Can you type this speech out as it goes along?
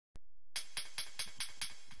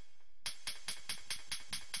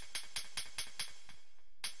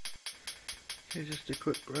Here's just a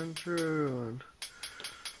quick run through on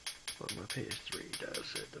what my PS3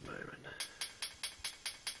 does at the moment.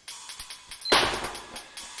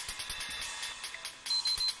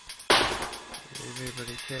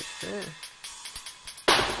 Everybody catch that?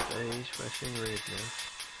 Stays flashing red now.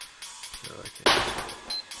 So I can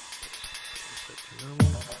just put to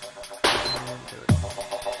normal and do it.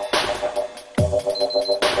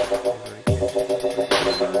 Everybody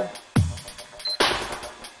catch it?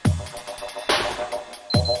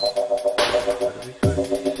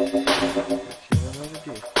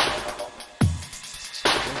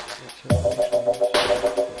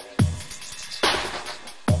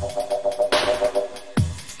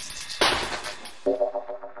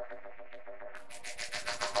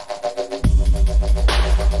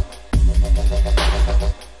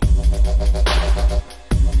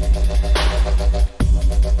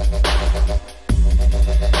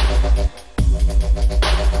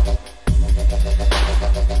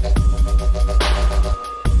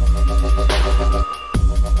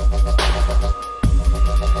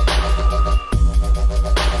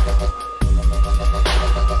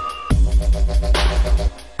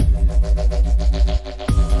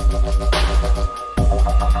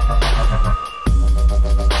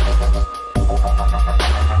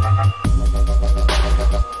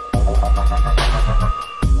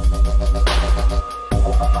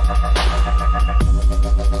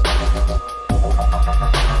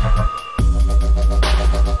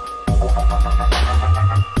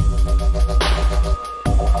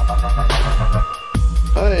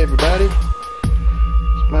 Everybody,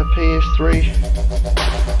 it's my PS3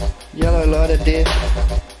 YLOD death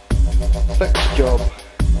fix job.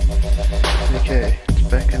 Okay, it's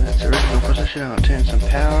back in its original position. I'll turn some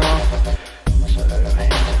power off. So my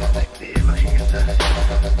hands are back there looking at the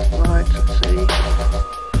lights. Let's see.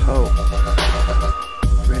 Oh,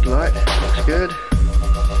 red light, looks good.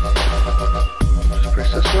 Just press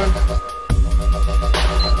this one.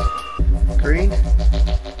 Green,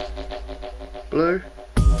 blue.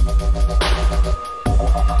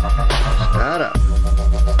 Start up.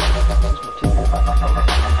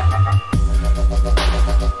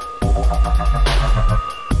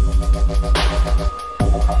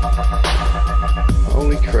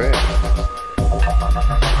 Holy crap.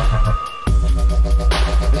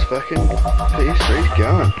 This fucking PS3's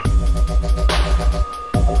going.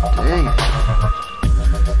 Dang it.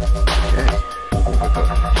 Okay. We've got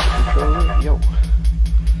controller. Yo.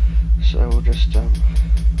 So we'll just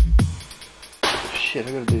shit, I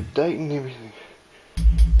gotta do the date and everything.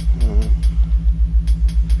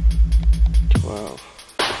 12.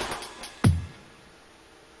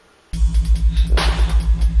 6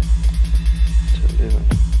 to 11.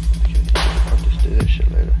 Okay, I'll just do that shit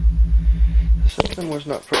later. The system was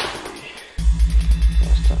not properly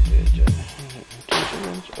last time to adjust.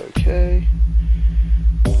 Okay.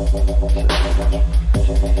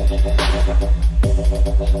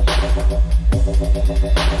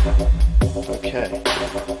 Okay,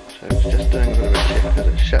 so it's just doing a bit of a check because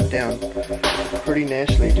it shut down pretty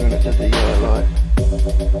nicely doing it to the yellow light.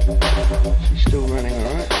 So it's still running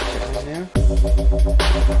alright, check now.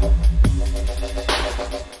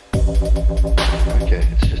 Okay,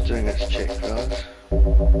 it's just doing its check, guys.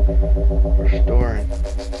 Restoring.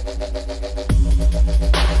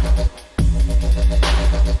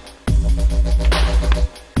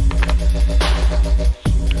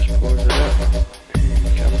 Just pause it up.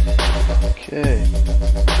 And come. Okay.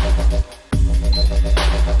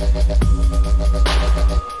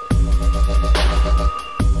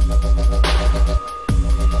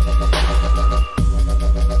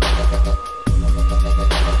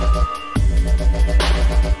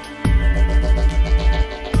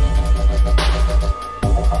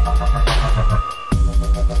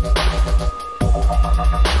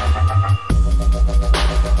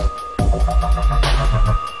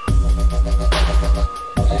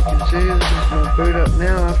 Boot up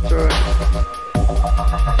now after I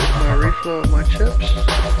get my reflow of my chips,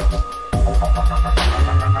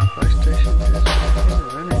 and PlayStation is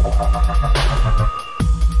running.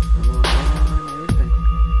 I'm online and everything.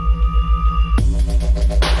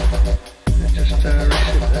 I just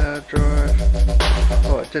reset the hard drive.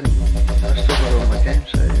 Oh, it didn't. I still got all my game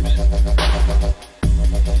saves.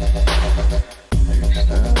 And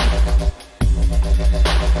start.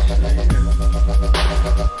 Save.